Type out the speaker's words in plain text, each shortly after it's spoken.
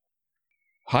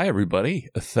Hi, everybody.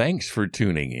 Thanks for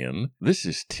tuning in. This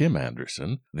is Tim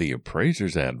Anderson, the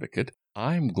Appraiser's Advocate.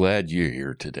 I'm glad you're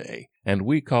here today, and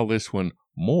we call this one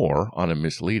More on a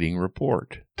Misleading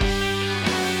Report.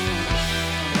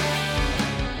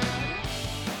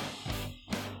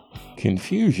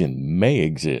 Confusion may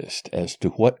exist as to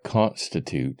what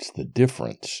constitutes the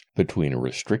difference between a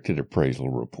restricted appraisal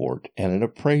report and an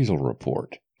appraisal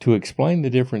report. To explain the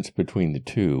difference between the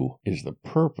two is the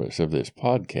purpose of this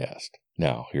podcast.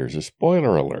 Now, here's a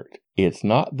spoiler alert. It's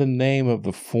not the name of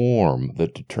the form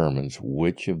that determines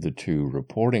which of the two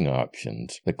reporting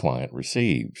options the client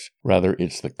receives. Rather,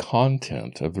 it's the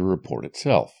content of the report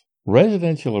itself.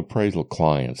 Residential appraisal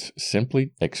clients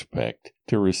simply expect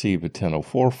to receive a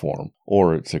 1004 form,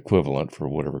 or its equivalent for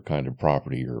whatever kind of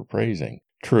property you're appraising.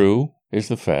 True is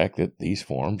the fact that these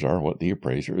forms are what the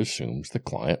appraiser assumes the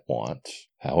client wants.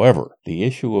 However, the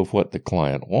issue of what the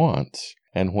client wants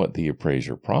and what the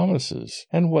appraiser promises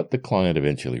and what the client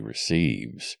eventually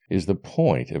receives is the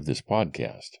point of this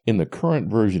podcast. In the current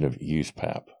version of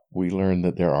USPAP, we learned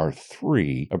that there are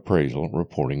three appraisal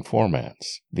reporting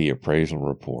formats: the appraisal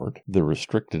report, the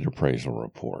restricted appraisal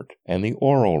report, and the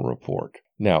oral report.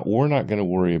 Now, we're not going to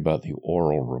worry about the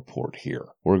oral report here.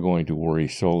 We're going to worry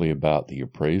solely about the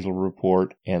appraisal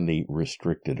report and the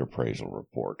restricted appraisal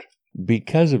report.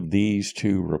 Because of these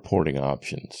two reporting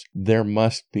options, there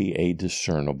must be a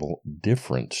discernible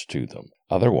difference to them.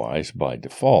 Otherwise, by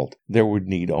default, there would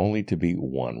need only to be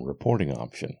one reporting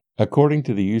option. According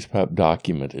to the USPAP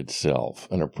document itself,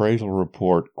 an appraisal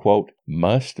report, quote,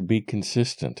 must be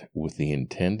consistent with the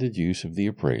intended use of the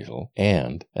appraisal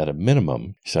and, at a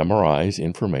minimum, summarize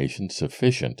information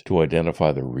sufficient to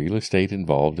identify the real estate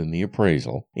involved in the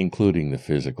appraisal, including the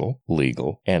physical,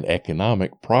 legal, and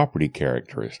economic property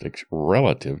characteristics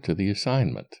relative to the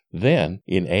assignment. Then,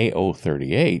 in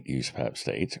A038, USPAP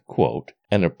states, quote,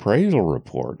 an appraisal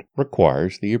report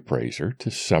requires the appraiser to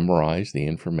summarize the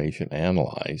information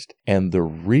analyzed and the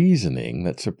reasoning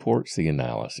that supports the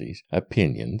analyses,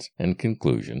 opinions, and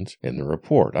conclusions in the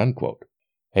report, unquote.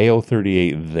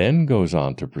 A038 then goes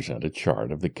on to present a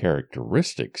chart of the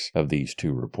characteristics of these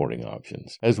two reporting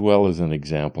options, as well as an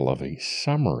example of a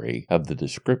summary of the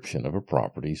description of a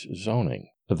property's zoning.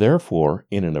 Therefore,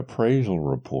 in an appraisal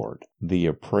report, the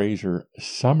appraiser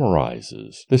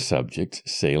summarizes the subject's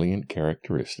salient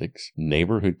characteristics,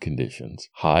 neighborhood conditions,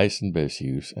 highest and best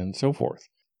use, and so forth.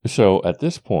 So, at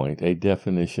this point, a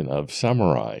definition of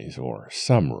summarize or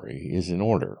summary is in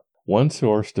order. One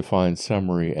source defines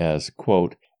summary as,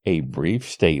 quote, a brief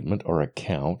statement or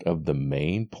account of the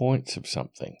main points of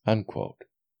something, unquote.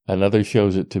 Another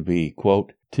shows it to be,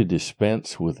 quote, to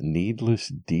dispense with needless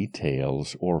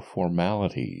details or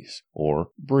formalities, or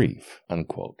brief,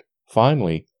 unquote.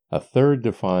 Finally, a third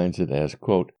defines it as,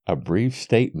 quote, a brief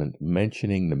statement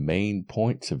mentioning the main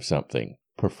points of something,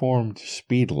 performed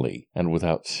speedily and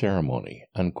without ceremony,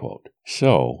 unquote.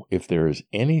 So, if there is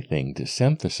anything to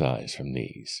synthesize from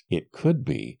these, it could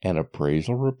be an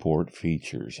appraisal report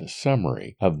features a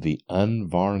summary of the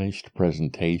unvarnished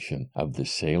presentation of the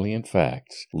salient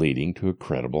facts leading to a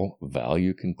credible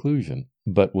value conclusion,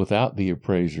 but without the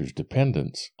appraiser's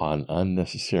dependence on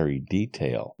unnecessary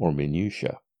detail or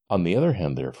minutiae. On the other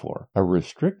hand, therefore, a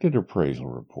restricted appraisal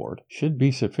report should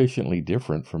be sufficiently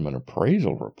different from an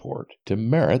appraisal report to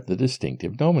merit the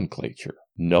distinctive nomenclature.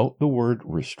 Note the word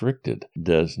restricted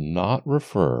does not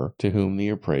refer to whom the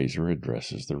appraiser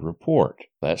addresses the report.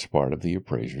 That's part of the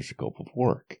appraiser's scope of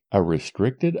work. A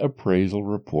restricted appraisal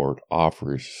report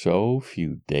offers so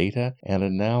few data and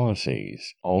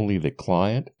analyses. Only the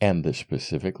client and the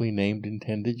specifically named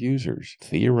intended users,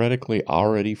 theoretically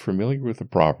already familiar with the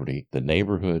property, the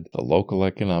neighborhood, the local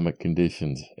economic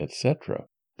conditions, etc.,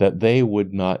 that they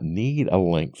would not need a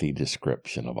lengthy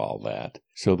description of all that,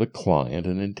 so the client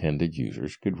and intended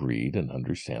users could read and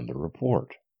understand the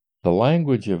report. The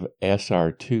language of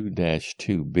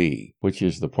SR2-2B, which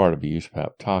is the part of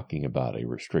USPAP talking about a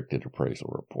restricted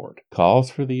appraisal report, calls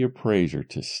for the appraiser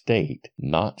to state,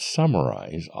 not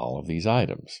summarize, all of these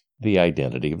items: the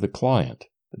identity of the client,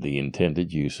 the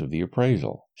intended use of the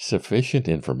appraisal, sufficient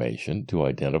information to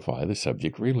identify the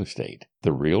subject real estate,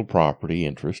 the real property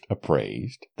interest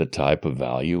appraised, the type of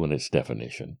value and its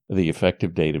definition, the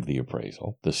effective date of the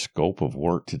appraisal, the scope of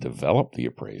work to develop the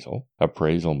appraisal,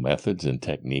 appraisal methods and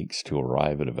techniques to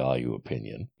arrive at a value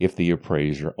opinion, if the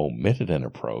appraiser omitted an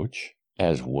approach,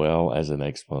 as well as an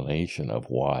explanation of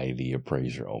why the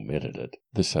appraiser omitted it,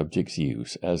 the subject's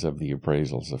use as of the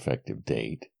appraisal's effective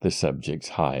date, the subject's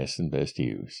highest and best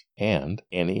use, and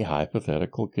any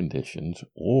hypothetical conditions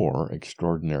or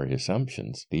extraordinary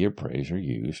assumptions the appraiser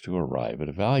used to arrive at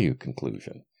a value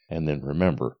conclusion. and then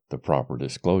remember the proper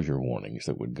disclosure warnings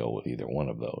that would go with either one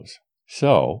of those.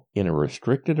 So, in a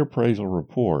restricted appraisal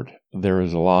report, there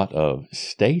is a lot of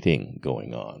stating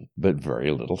going on, but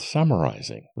very little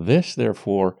summarizing. This,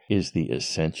 therefore, is the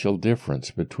essential difference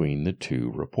between the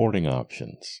two reporting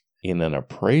options. In an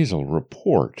appraisal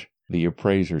report, the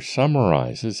appraiser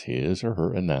summarizes his or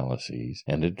her analyses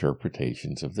and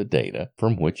interpretations of the data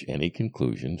from which any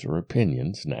conclusions or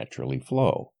opinions naturally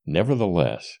flow.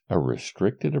 Nevertheless, a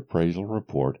restricted appraisal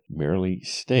report merely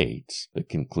states the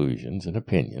conclusions and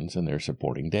opinions and their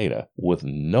supporting data, with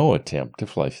no attempt to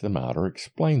flesh them out or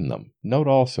explain them. Note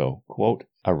also, quote,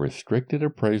 a restricted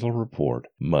appraisal report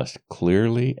must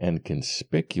clearly and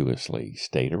conspicuously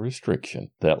state a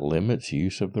restriction that limits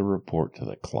use of the report to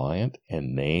the client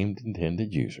and named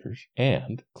intended users,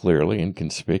 and clearly and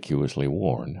conspicuously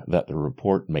warn that the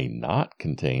report may not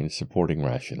contain supporting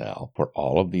rationale for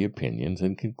all of the opinions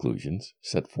and conclusions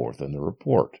set forth in the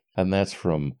report. And that's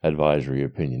from Advisory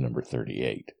Opinion number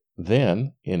 38.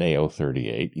 Then, in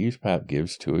AO38, USPAP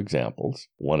gives two examples,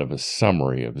 one of a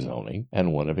summary of zoning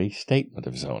and one of a statement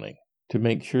of zoning. To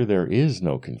make sure there is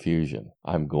no confusion,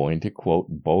 I'm going to quote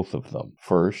both of them.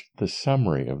 First, the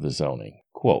summary of the zoning.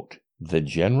 Quote, the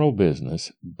general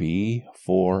business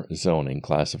B4 zoning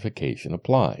classification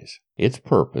applies. Its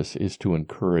purpose is to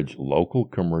encourage local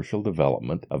commercial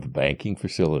development of banking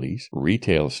facilities,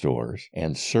 retail stores,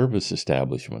 and service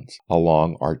establishments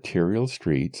along arterial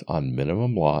streets on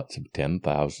minimum lots of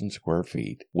 10,000 square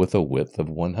feet with a width of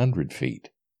 100 feet.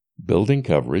 Building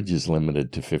coverage is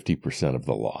limited to 50% of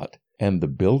the lot, and the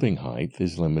building height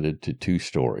is limited to 2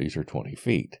 stories or 20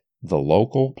 feet. The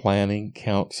local planning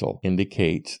council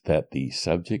indicates that the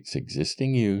subject's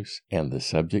existing use and the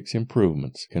subject's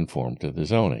improvements conform to the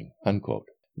zoning, unquote.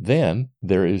 Then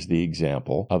there is the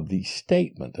example of the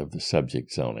statement of the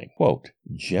subject zoning. Quote,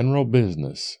 general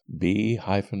business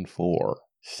B-4,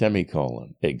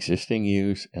 semicolon, existing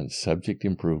use and subject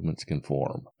improvements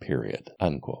conform, period,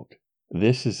 unquote.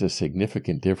 This is a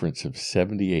significant difference of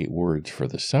 78 words for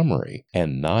the summary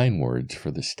and 9 words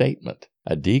for the statement,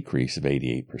 a decrease of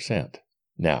 88%.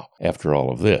 Now, after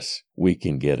all of this, we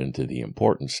can get into the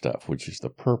important stuff, which is the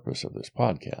purpose of this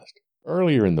podcast.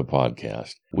 Earlier in the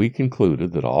podcast, we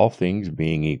concluded that all things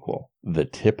being equal, the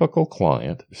typical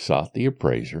client sought the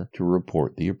appraiser to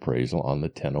report the appraisal on the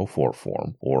 1004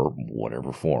 form, or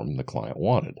whatever form the client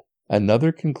wanted.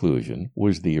 Another conclusion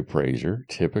was the appraiser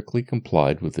typically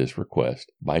complied with this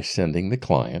request by sending the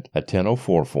client a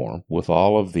 1004 form with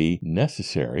all of the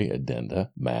necessary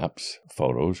addenda, maps,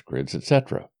 photos, grids,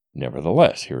 etc.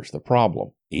 Nevertheless, here's the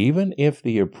problem. Even if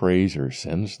the appraiser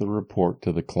sends the report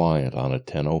to the client on a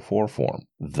 1004 form,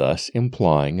 thus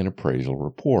implying an appraisal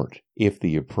report, if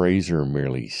the appraiser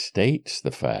merely states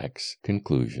the facts,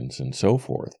 conclusions, and so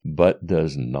forth, but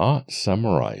does not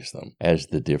summarize them, as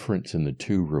the difference in the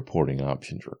two reporting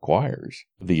options requires,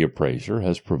 the appraiser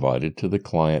has provided to the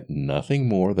client nothing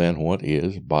more than what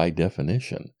is, by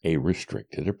definition, a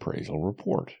restricted appraisal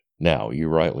report. Now, you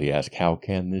rightly ask, how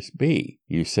can this be?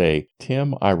 You say,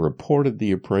 Tim, I reported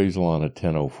the appraisal on a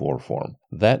 1004 form.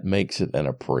 That makes it an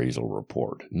appraisal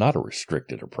report, not a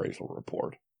restricted appraisal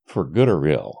report. For good or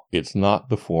ill, it's not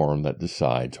the form that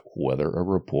decides whether a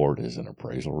report is an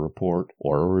appraisal report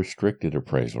or a restricted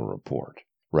appraisal report.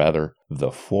 Rather,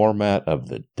 the format of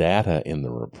the data in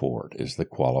the report is the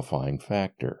qualifying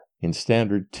factor. In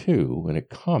Standard 2, in a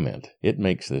comment, it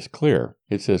makes this clear.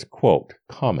 It says, quote,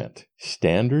 comment,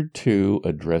 Standard 2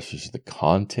 addresses the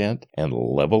content and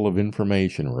level of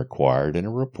information required in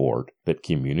a report that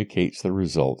communicates the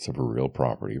results of a real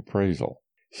property appraisal.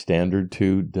 Standard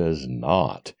 2 does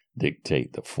not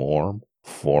dictate the form,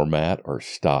 format, or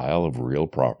style of real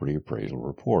property appraisal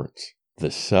reports. The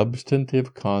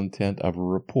substantive content of a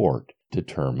report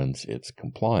determines its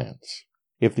compliance.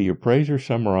 If the appraiser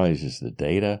summarizes the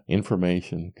data,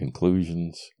 information,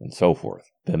 conclusions, and so forth,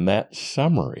 then that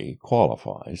summary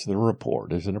qualifies the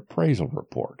report as an appraisal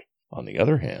report. On the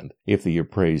other hand, if the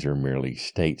appraiser merely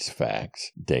states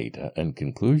facts, data, and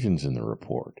conclusions in the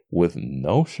report with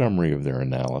no summary of their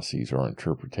analyses or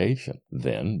interpretation,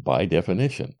 then, by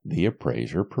definition, the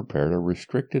appraiser prepared a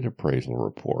restricted appraisal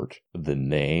report, the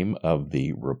name of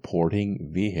the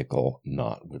reporting vehicle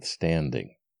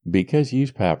notwithstanding. Because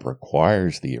USPAP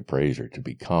requires the appraiser to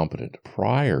be competent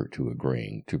prior to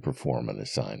agreeing to perform an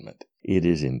assignment, it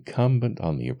is incumbent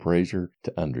on the appraiser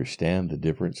to understand the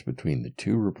difference between the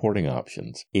two reporting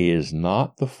options is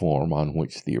not the form on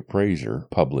which the appraiser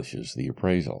publishes the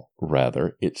appraisal.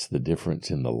 Rather, it's the difference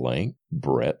in the length,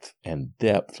 breadth, and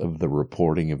depth of the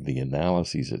reporting of the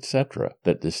analyses, etc.,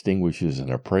 that distinguishes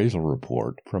an appraisal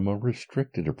report from a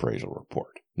restricted appraisal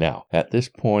report. Now, at this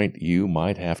point, you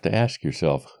might have to ask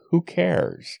yourself, who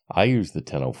cares? I use the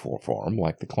 1004 form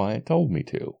like the client told me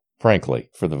to. Frankly,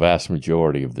 for the vast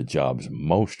majority of the jobs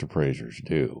most appraisers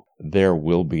do, there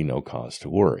will be no cause to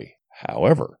worry.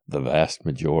 However, the vast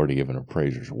majority of an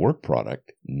appraiser's work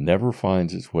product never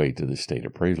finds its way to the state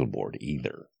appraisal board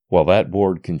either. While that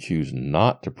board can choose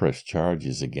not to press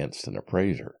charges against an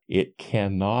appraiser, it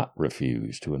cannot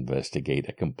refuse to investigate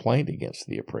a complaint against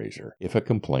the appraiser if a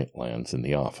complaint lands in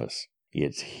the office.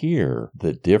 It's here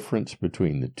the difference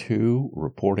between the two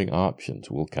reporting options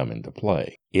will come into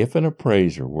play. If an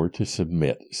appraiser were to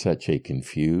submit such a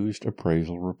confused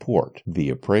appraisal report, the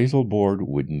appraisal board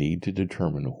would need to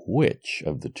determine which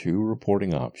of the two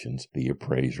reporting options the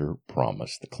appraiser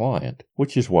promised the client,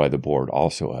 which is why the board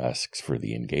also asks for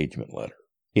the engagement letter.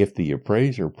 If the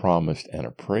appraiser promised an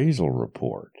appraisal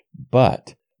report,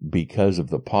 but because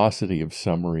of the paucity of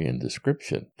summary and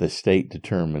description, the state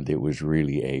determined it was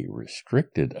really a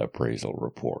restricted appraisal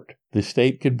report, the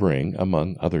state could bring,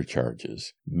 among other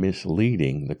charges,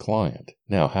 misleading the client.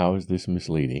 Now, how is this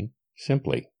misleading?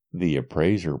 Simply, the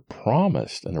appraiser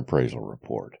promised an appraisal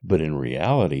report, but in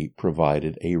reality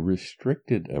provided a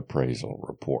restricted appraisal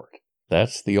report.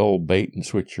 That's the old bait and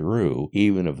switcheroo,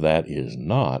 even if that is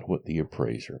not what the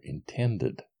appraiser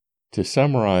intended. To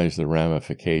summarize the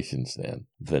ramifications then,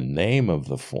 the name of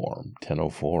the form,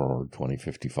 1004 or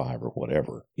 2055 or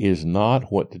whatever, is not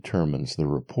what determines the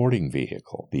reporting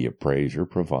vehicle the appraiser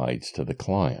provides to the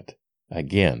client.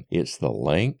 Again, it's the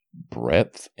length,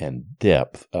 breadth, and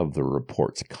depth of the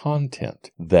report's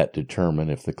content that determine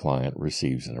if the client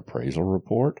receives an appraisal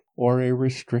report or a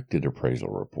restricted appraisal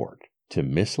report. To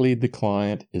mislead the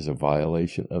client is a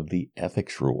violation of the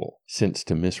ethics rule, since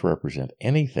to misrepresent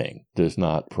anything does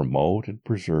not promote and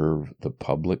preserve the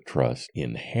public trust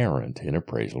inherent in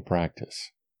appraisal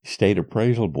practice. State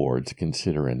appraisal boards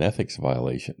consider an ethics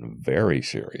violation very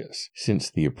serious, since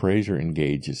the appraiser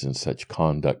engages in such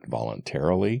conduct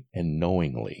voluntarily and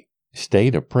knowingly.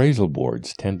 State appraisal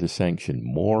boards tend to sanction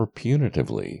more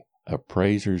punitively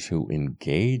appraisers who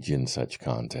engage in such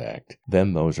contact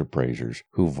than those appraisers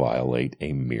who violate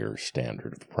a mere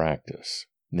standard of practice.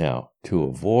 Now, to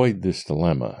avoid this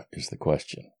dilemma is the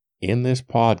question. In this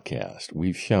podcast,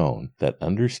 we've shown that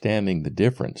understanding the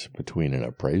difference between an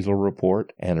appraisal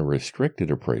report and a restricted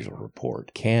appraisal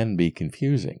report can be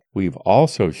confusing. We've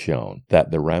also shown that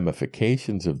the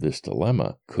ramifications of this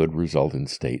dilemma could result in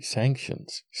state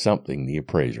sanctions, something the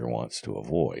appraiser wants to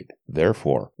avoid.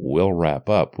 Therefore, we'll wrap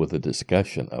up with a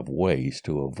discussion of ways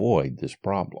to avoid this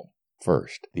problem.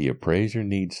 First, the appraiser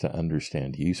needs to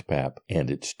understand USPAP and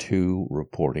its two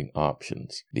reporting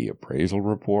options, the appraisal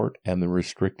report and the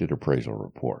restricted appraisal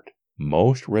report.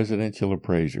 Most residential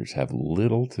appraisers have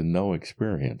little to no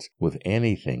experience with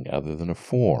anything other than a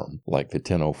form, like the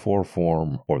 1004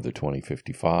 form or the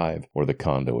 2055 or the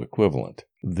condo equivalent.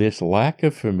 This lack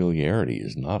of familiarity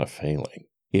is not a failing.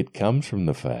 It comes from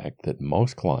the fact that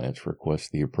most clients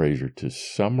request the appraiser to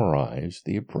summarize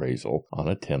the appraisal on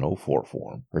a 1004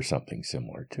 form or something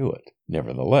similar to it.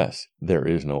 Nevertheless, there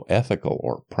is no ethical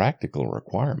or practical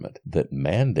requirement that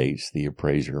mandates the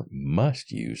appraiser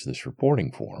must use this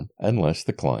reporting form unless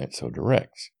the client so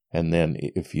directs. And then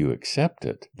if you accept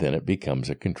it, then it becomes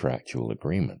a contractual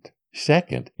agreement.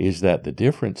 Second is that the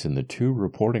difference in the two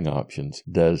reporting options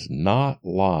does not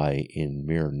lie in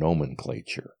mere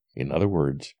nomenclature. In other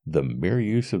words, the mere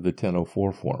use of the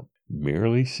 1004 form,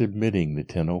 merely submitting the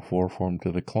 1004 form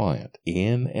to the client,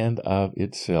 in and of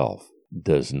itself,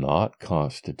 does not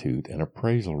constitute an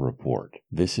appraisal report.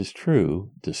 This is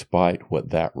true despite what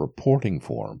that reporting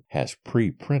form has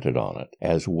pre-printed on it,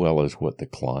 as well as what the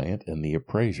client and the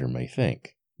appraiser may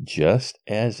think. Just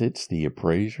as it's the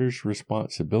appraiser's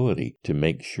responsibility to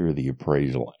make sure the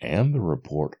appraisal and the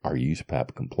report are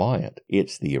USPAP compliant,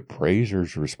 it's the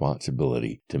appraiser's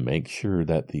responsibility to make sure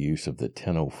that the use of the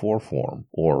 1004 form,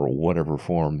 or whatever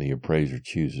form the appraiser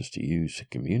chooses to use to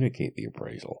communicate the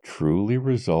appraisal, truly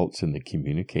results in the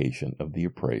communication of the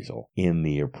appraisal in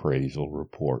the appraisal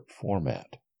report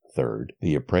format. Third,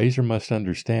 the appraiser must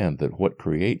understand that what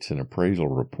creates an appraisal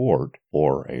report,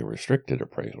 or a restricted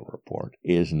appraisal report,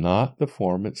 is not the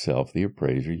form itself the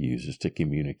appraiser uses to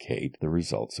communicate the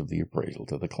results of the appraisal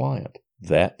to the client.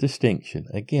 That distinction,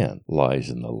 again, lies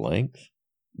in the length,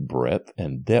 breadth,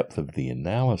 and depth of the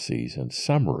analyses and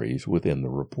summaries within the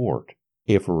report.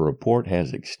 If a report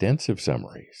has extensive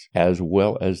summaries, as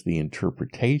well as the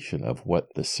interpretation of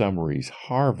what the summaries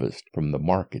harvest from the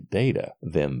market data,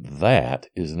 then that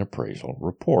is an appraisal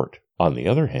report. On the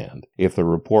other hand, if the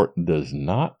report does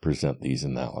not present these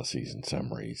analyses and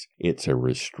summaries, it's a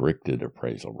restricted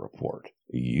appraisal report.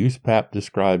 USPAP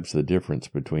describes the difference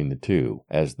between the two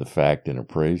as the fact an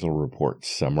appraisal report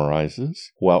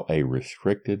summarizes, while a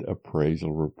restricted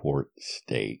appraisal report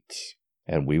states.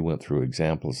 And we went through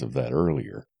examples of that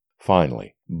earlier.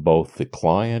 Finally, both the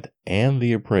client and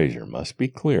the appraiser must be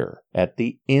clear at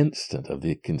the instant of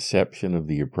the conception of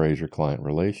the appraiser-client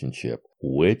relationship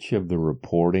which of the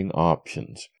reporting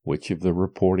options, which of the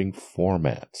reporting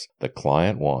formats the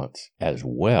client wants, as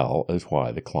well as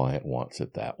why the client wants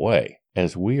it that way.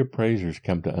 As we appraisers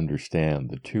come to understand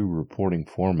the two reporting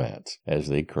formats as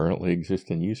they currently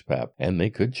exist in USPAP, and they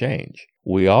could change,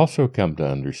 we also come to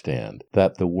understand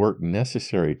that the work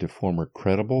necessary to form a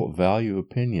credible value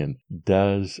opinion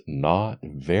does not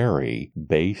vary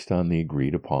based on the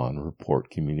agreed-upon report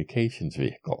communications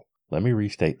vehicle. Let me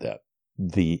restate that.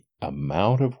 The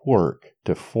amount of work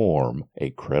to form a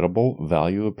credible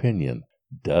value opinion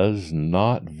does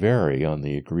not vary on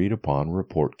the agreed-upon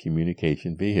report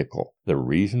communication vehicle. The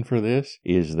reason for this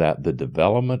is that the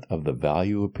development of the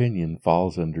value opinion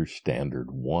falls under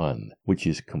Standard 1, which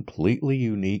is completely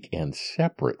unique and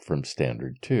separate from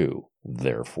Standard 2.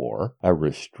 Therefore, a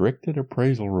restricted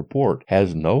appraisal report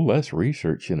has no less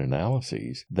research and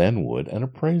analyses than would an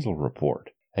appraisal report.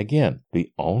 Again,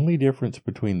 the only difference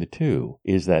between the two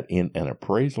is that in an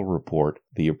appraisal report,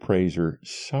 the appraiser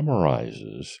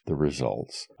summarizes the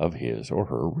results of his or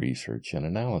her research and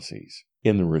analyses.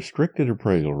 In the restricted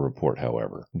appraisal report,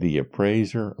 however, the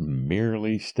appraiser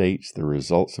merely states the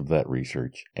results of that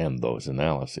research and those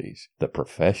analyses. The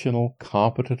professional,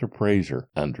 competent appraiser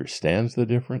understands the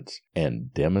difference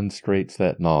and demonstrates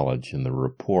that knowledge in the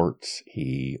reports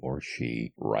he or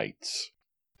she writes.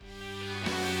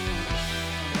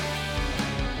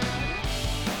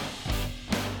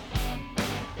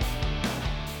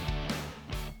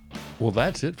 Well,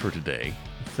 that's it for today.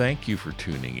 Thank you for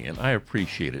tuning in. I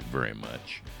appreciate it very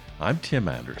much. I'm Tim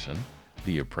Anderson,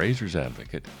 the Appraiser's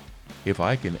Advocate. If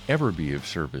I can ever be of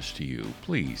service to you,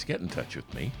 please get in touch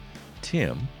with me,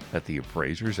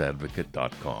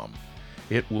 tim@theappraisersadvocate.com.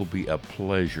 It will be a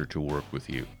pleasure to work with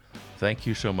you. Thank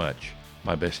you so much.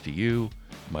 My best to you,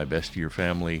 my best to your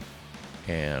family,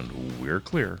 and we're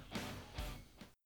clear.